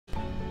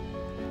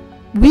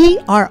We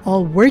are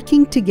all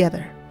working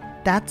together.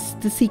 That's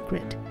the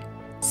secret.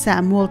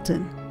 Sam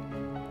Walton.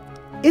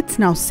 It's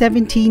now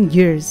 17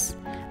 years.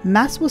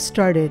 MASWO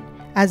started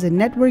as a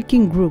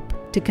networking group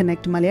to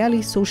connect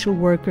Malayali social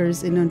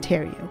workers in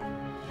Ontario.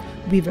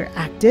 We were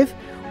active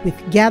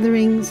with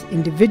gatherings,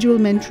 individual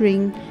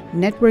mentoring,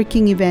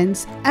 networking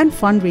events, and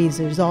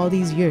fundraisers all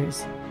these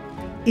years.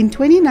 In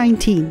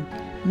 2019,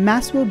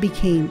 MASWO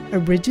became a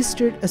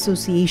registered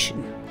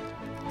association.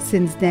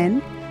 Since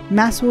then,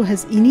 MASWO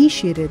has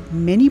initiated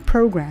many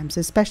programs,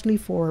 especially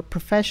for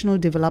professional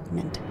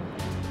development.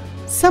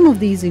 Some of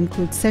these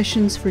include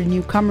sessions for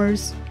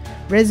newcomers,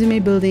 resume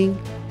building,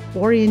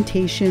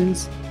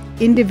 orientations,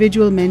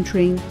 individual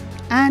mentoring,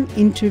 and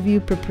interview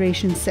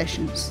preparation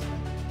sessions.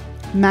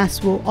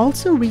 MASWO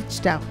also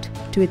reached out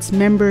to its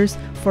members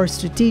for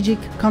strategic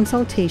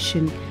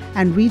consultation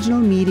and regional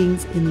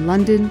meetings in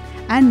London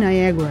and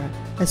Niagara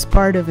as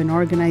part of an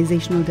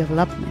organizational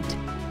development.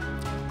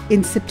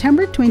 In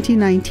September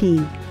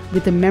 2019,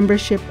 with a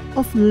membership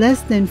of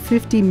less than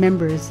 50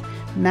 members,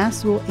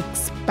 MASWO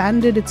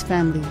expanded its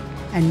family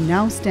and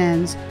now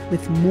stands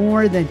with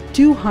more than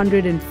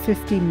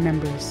 250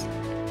 members.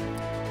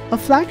 A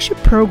flagship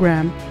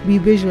program we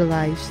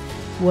visualized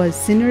was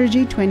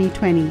Synergy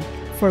 2020,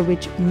 for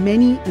which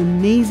many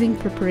amazing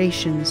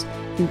preparations,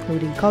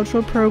 including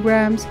cultural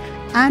programs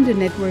and a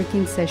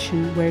networking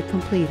session, were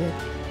completed.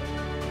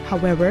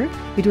 However,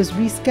 it was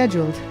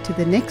rescheduled to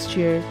the next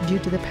year due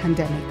to the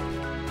pandemic.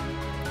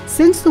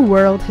 Since the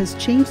world has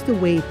changed the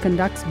way it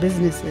conducts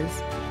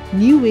businesses,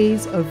 new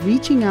ways of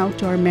reaching out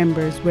to our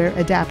members were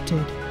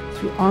adapted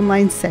through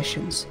online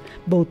sessions,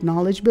 both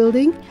knowledge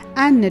building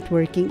and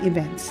networking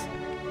events.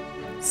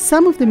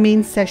 Some of the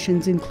main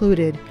sessions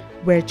included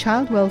were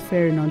child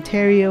welfare in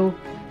Ontario,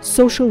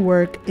 social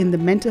work in the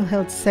mental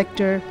health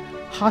sector,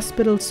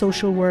 hospital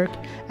social work,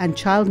 and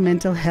child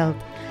mental health,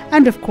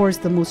 and of course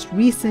the most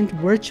recent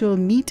virtual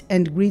meet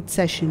and greet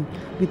session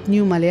with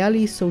new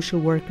Malayali social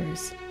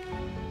workers.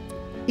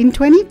 In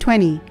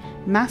 2020,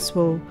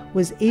 MASWO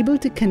was able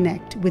to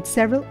connect with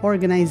several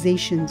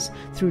organizations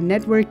through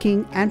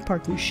networking and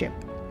partnership.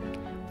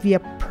 We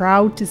are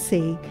proud to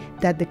say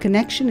that the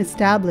connection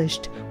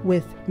established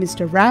with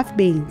Mr. Raf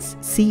Bains,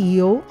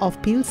 CEO of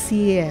Peel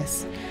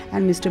CAS,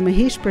 and Mr.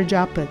 Mahesh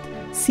Prajapat,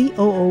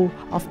 COO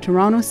of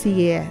Toronto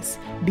CAS,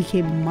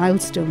 became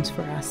milestones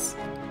for us.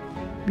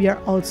 We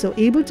are also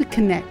able to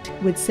connect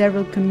with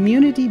several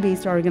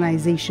community-based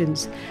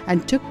organizations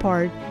and took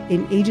part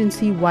in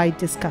agency-wide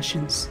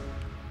discussions.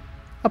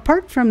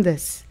 Apart from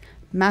this,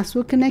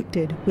 MASWO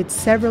connected with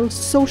several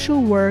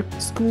social work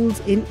schools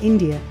in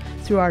India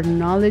through our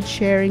knowledge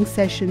sharing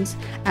sessions,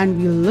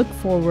 and we look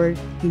forward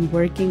in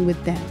working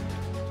with them.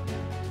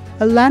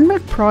 A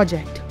landmark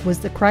project was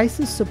the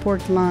Crisis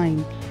Support Line,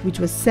 which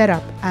was set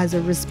up as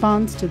a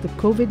response to the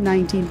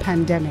COVID-19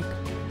 pandemic.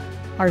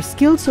 Our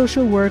skilled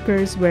social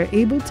workers were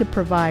able to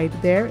provide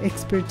their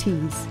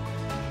expertise.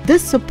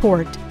 This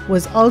support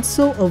was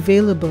also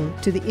available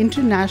to the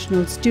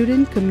international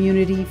student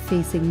community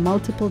facing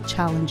multiple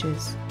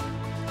challenges.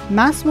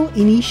 MASWO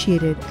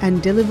initiated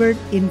and delivered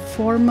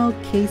informal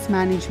case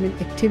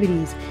management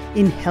activities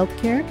in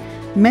healthcare,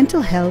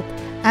 mental health,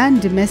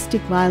 and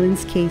domestic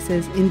violence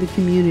cases in the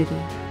community.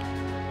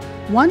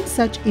 One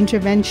such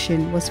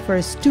intervention was for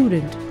a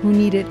student who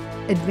needed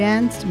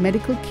advanced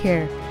medical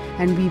care,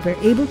 and we were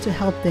able to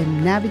help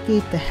them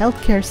navigate the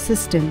healthcare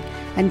system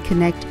and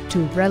connect to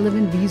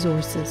relevant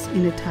resources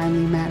in a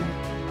timely manner.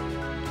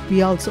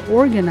 We also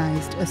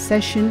organized a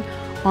session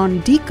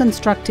on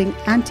deconstructing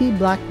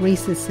anti-Black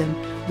racism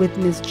with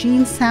Ms.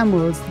 Jean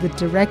Samuels, the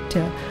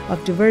Director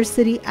of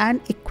Diversity and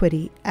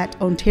Equity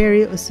at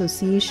Ontario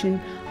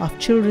Association of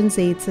Children's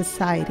Aid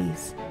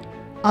Societies.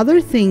 Other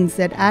things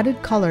that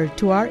added color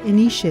to our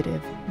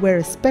initiative were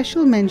a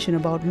special mention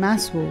about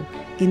MASWO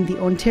in the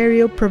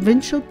Ontario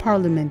Provincial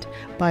Parliament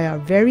by our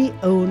very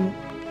own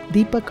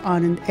Deepak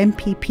Anand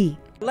MPP.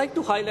 I'd like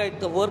to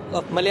highlight the work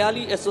of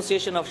Malayali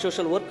Association of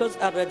Social Workers,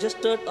 a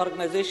registered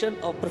organization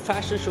of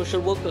professional social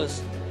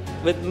workers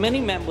with many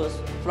members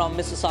from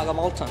Mississauga,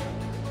 Malton.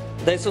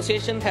 The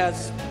association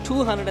has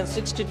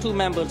 262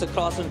 members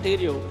across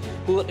Ontario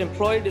who are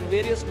employed in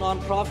various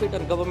non-profit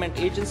and government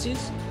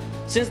agencies.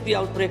 Since the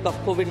outbreak of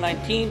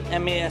COVID-19,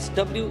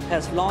 MASW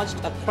has launched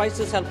a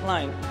crisis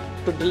helpline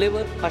to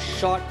deliver a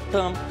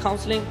short-term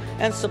counseling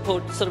and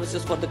support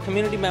services for the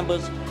community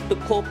members to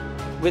cope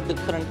with the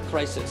current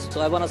crisis.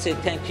 So I want to say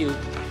thank you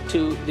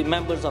to the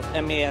members of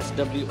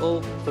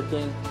MASWO for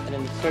doing an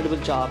incredible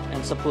job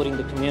and supporting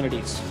the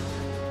communities.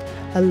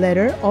 A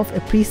letter of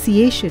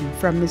appreciation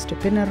from Mr.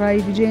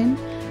 Pinarayi Vijayan,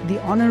 the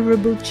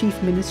Honorable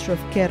Chief Minister of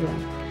Kerala,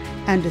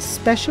 and a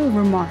special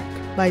remark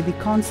by the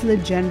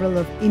Consulate General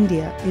of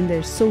India in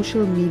their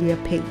social media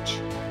page.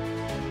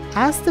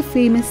 As the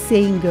famous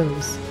saying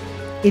goes,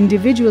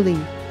 individually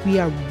we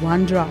are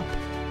one drop,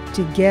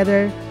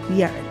 together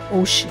we are an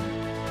ocean.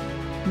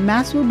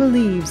 MASWO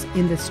believes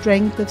in the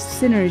strength of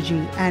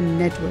synergy and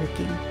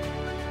networking.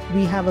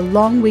 We have a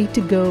long way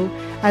to go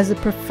as a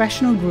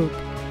professional group,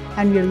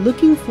 and we are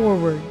looking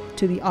forward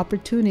to the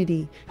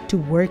opportunity to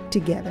work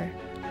together.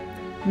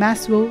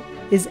 MASWO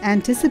is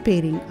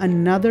anticipating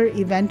another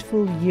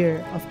eventful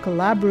year of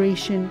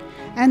collaboration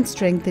and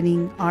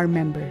strengthening our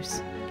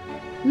members.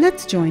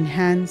 Let's join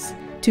hands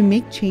to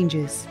make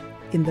changes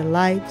in the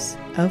lives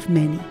of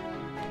many.